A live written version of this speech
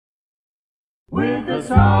with a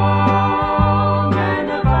song and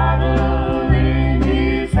a bottle in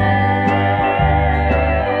his hand.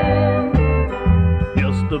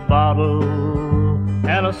 Just a bottle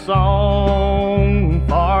and a song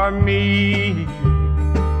for me.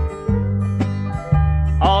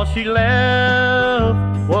 All she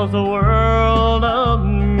left was a world of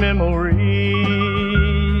memories,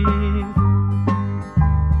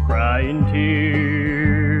 crying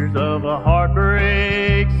tears of a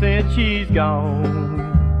heartbreak since she's gone.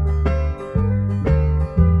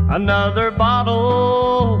 Another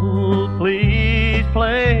bottle, please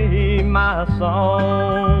play my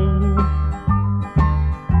song.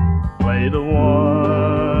 Play the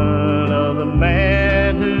one of the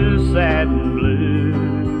man who's sad and blue.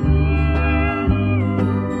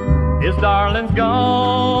 His darling's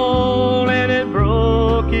gone and it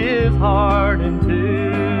broke his heart in two.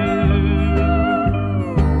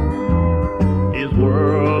 His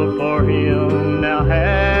world for him now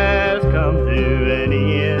has come to an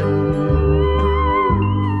end.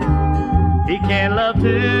 He can't love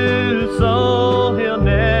two, so he'll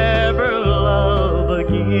never love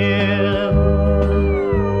again.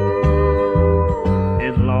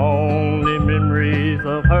 His lonely memories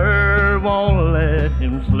of her won't let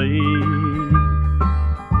him sleep.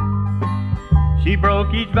 She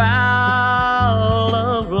broke each vow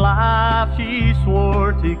of life she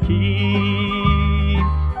swore to keep.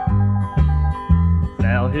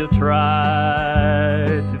 Now he'll try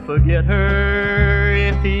to forget her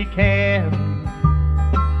if he can,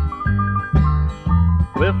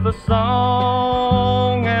 with a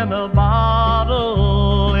song and a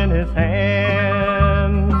bottle in his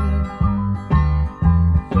hand.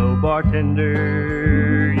 So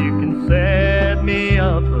bartender, you can set me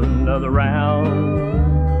up another round.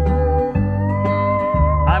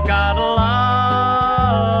 I've got a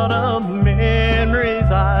lot of memories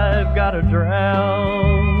I've got to drown.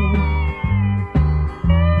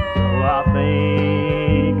 So I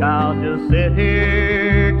think I'll just sit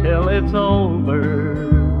here till it's over.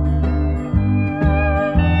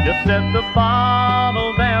 Just set the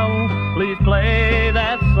bottle down, please play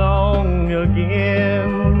that song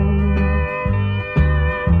again.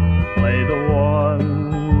 Play the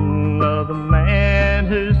one of the man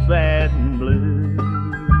who's sad and blue.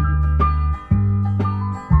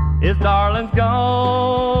 His darling's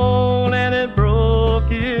gone and it broke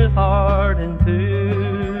his heart in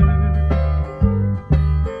two.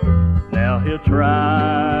 Now he'll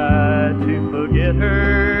try to forget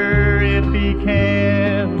her if he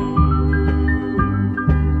can,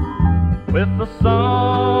 with the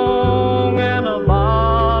song